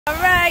All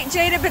right,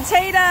 Jada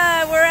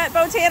Potato, we're at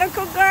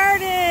Botanical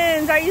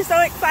Gardens. Are you so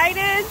excited?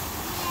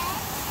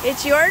 Yes.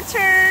 It's your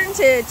turn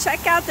to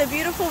check out the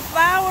beautiful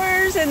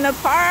flowers in the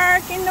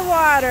park and the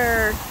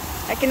water.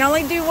 I can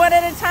only do one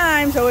at a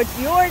time, so it's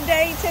your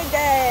day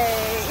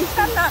today.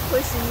 I'm not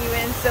pushing you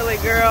in, silly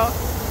girl.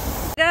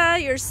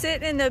 Jada, you're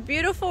sitting in the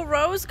beautiful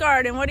rose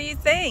garden. What do you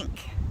think?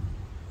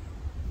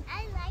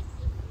 I like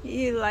it.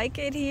 You like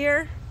it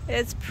here?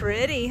 It's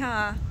pretty,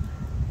 huh?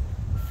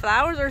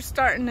 Flowers are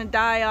starting to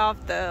die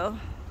off though.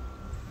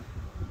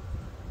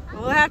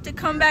 We'll have to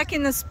come back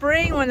in the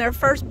spring when they're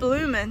first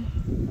blooming.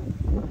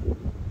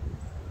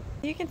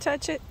 You can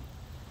touch it.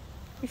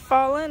 You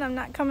fall in, I'm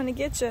not coming to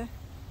get you.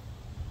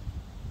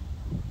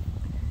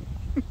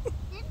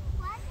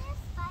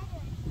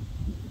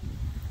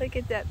 Look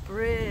at that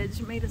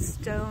bridge made of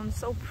stone,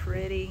 so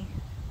pretty.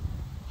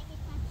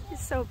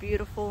 It's so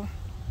beautiful.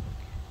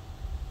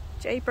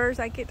 Japers,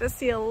 I get to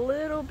see a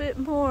little bit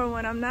more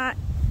when I'm not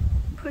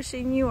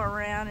pushing you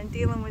around and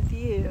dealing with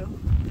you,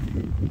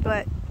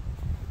 but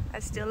I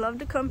still love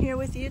to come here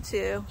with you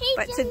too. Hey,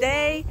 but Jada.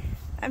 Today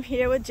I'm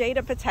here with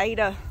Jada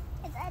Potato.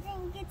 I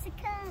didn't get to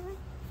come.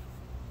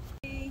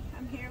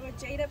 I'm here with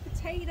Jada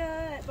Potato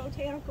at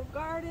Botanical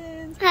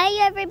Gardens.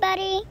 Hi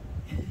everybody.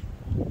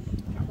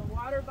 Got the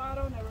water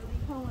bottle, never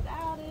leave home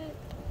without it.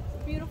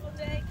 It's a beautiful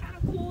day, kind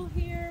of cool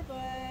here,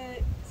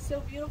 but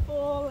still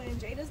beautiful,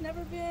 and Jada's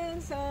never been,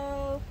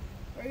 so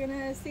we're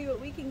gonna see what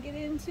we can get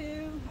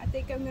into. I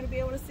think I'm gonna be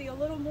able to see a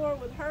little more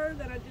with her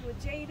than I do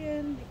with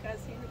Jaden because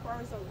he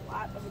requires a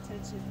lot of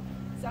attention.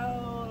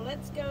 So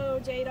let's go,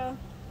 Jada.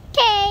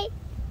 Okay.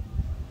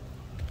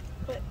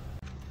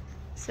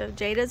 So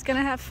Jada's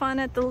gonna have fun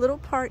at the little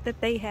park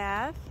that they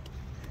have.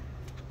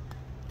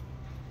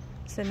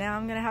 So now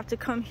I'm gonna have to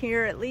come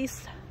here at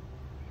least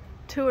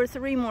 2 or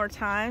 3 more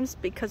times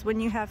because when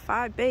you have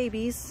 5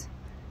 babies,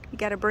 you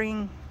gotta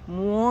bring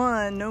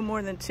one, no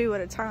more than 2 at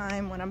a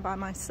time when I'm by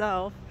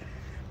myself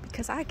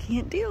because I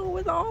can't deal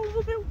with all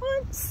of them at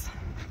once.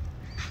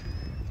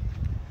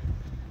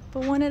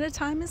 But 1 at a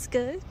time is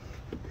good.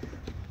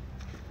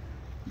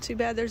 Too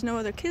bad there's no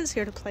other kids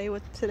here to play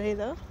with today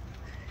though.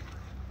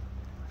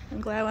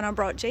 I'm glad when I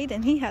brought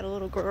Jaden, he had a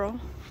little girl.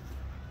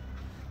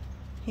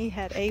 He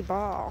had a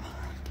ball.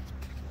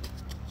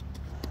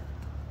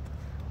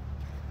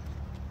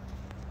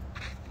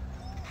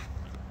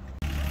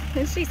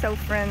 And she's so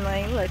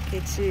friendly. Look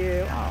at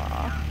you.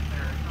 Aw.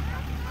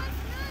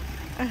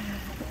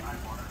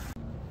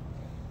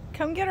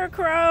 Come get her,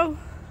 Crow.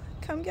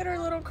 Come get her,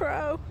 little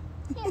crow.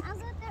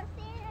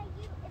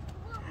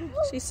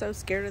 She's so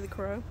scared of the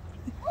crow.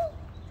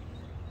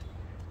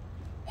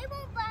 It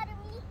won't bother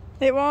me.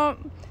 It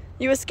won't?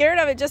 You were scared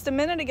of it just a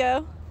minute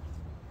ago.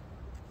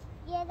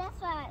 Yeah, that's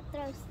why I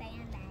throw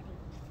sand at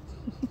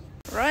it.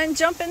 Run,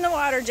 jump in the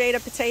water,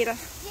 Jada Potato.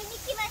 Did you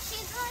keep my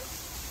shoes on?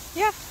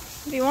 Yeah,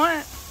 if you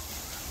want.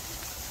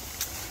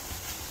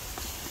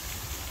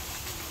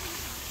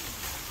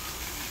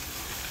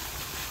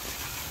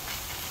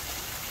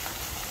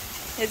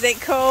 Is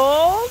it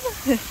cold?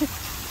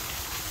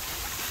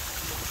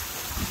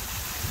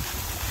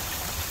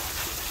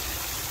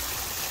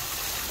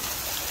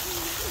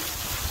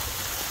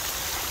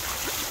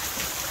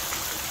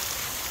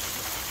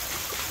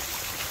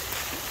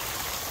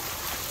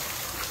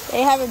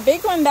 They have a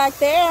big one back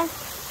there.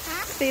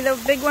 Huh? See the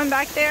big one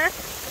back there?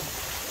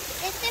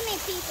 There's so many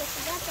people,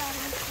 so that's why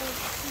I'm afraid.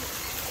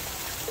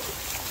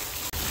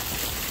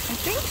 I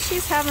think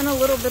she's having a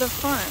little bit of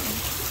fun.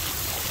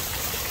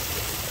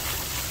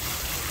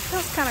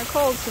 Feels kind of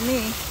cold to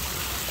me.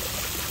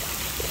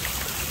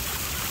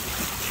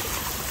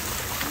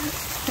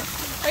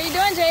 What are you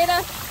doing,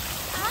 Jada?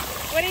 Huh?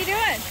 What are you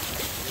doing?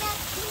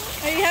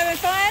 Nothing. Are you having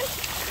fun?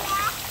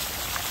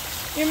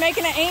 Yeah. You're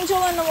making an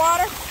angel in the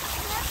water?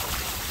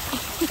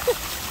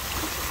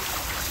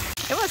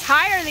 It was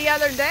higher the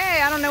other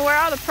day. I don't know where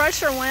all the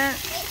pressure went.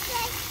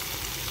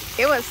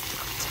 It was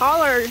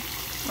taller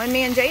when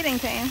me and Jaden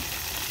came.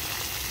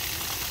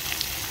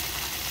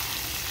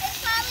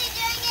 It's probably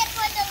doing it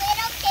for the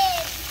little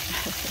kids.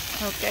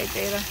 Okay,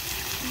 Jada.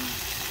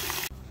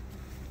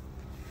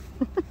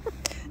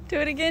 Do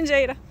it again,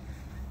 Jada.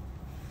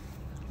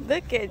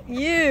 Look at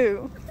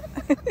you.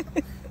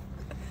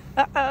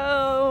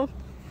 Uh-oh.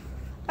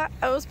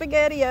 Uh-oh,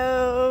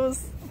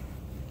 SpaghettiOs.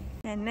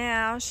 And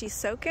now she's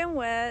soaking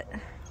wet,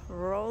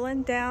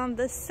 rolling down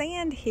the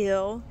sand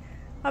hill,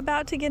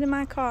 about to get in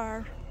my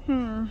car.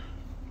 Not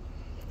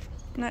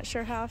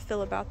sure how I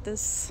feel about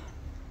this.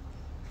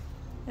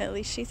 At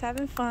least she's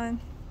having fun.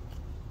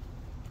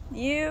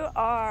 You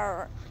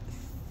are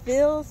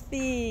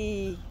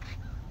filthy.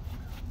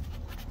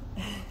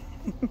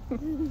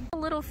 A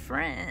little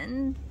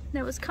friend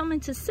that was coming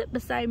to sit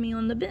beside me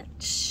on the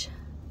bench.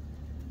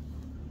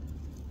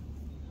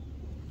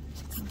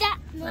 Stop.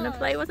 Want to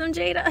play with him,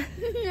 Jada?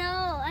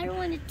 No, I don't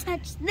want to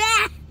touch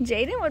that.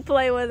 Jaden would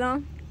play with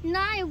him. No,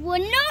 I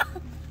would not.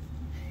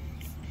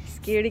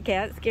 Scaredy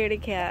cat,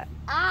 scaredy cat.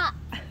 Ah.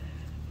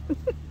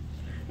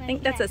 I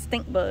think that's a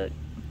stink bug.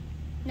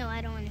 No,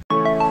 I don't want to.